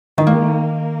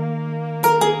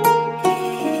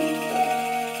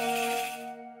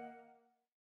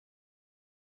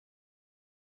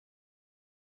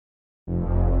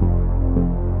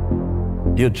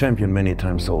You're champion many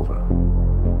times over.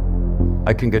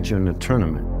 I can get you in a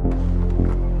tournament.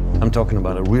 I'm talking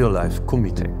about a real-life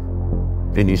Kumite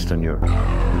in Eastern Europe.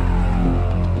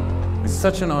 It's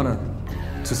such an honor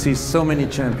to see so many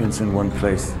champions in one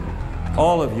place.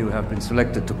 All of you have been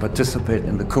selected to participate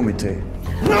in the Kumite.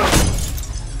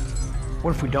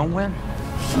 What if we don't win?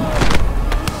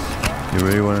 You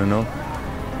really want to know?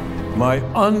 My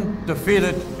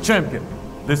undefeated champion.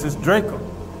 This is Draco.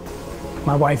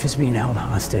 My wife is being held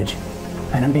hostage,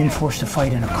 and I'm being forced to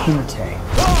fight in a Kumite.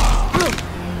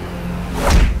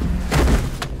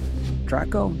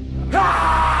 Draco?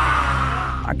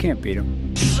 I can't beat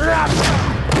him.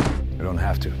 You don't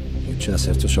have to. You just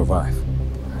have to survive.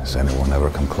 Has anyone ever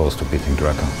come close to beating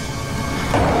Draco?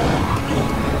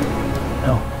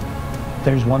 No.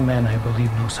 There's one man I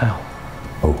believe knows how.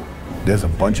 Oh, there's a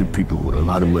bunch of people with a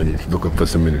lot of money looking for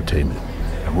some entertainment.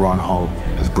 And Ron Hall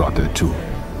is brought there too.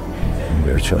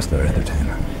 We're just their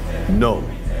entertainer. No,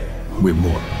 we're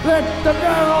more. Let the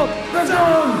barrel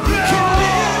resume!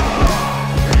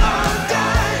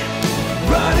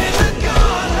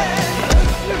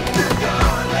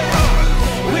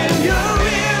 When you're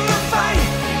in the fight,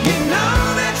 you know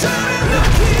that you're in the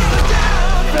kill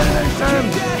down. Finish him!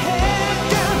 Keep your head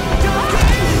down, don't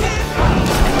get hit.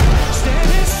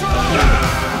 Standing strong,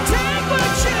 take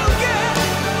what you get.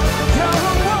 You're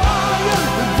a warrior,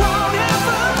 won't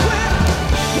ever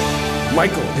quit.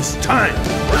 Michael, it's time!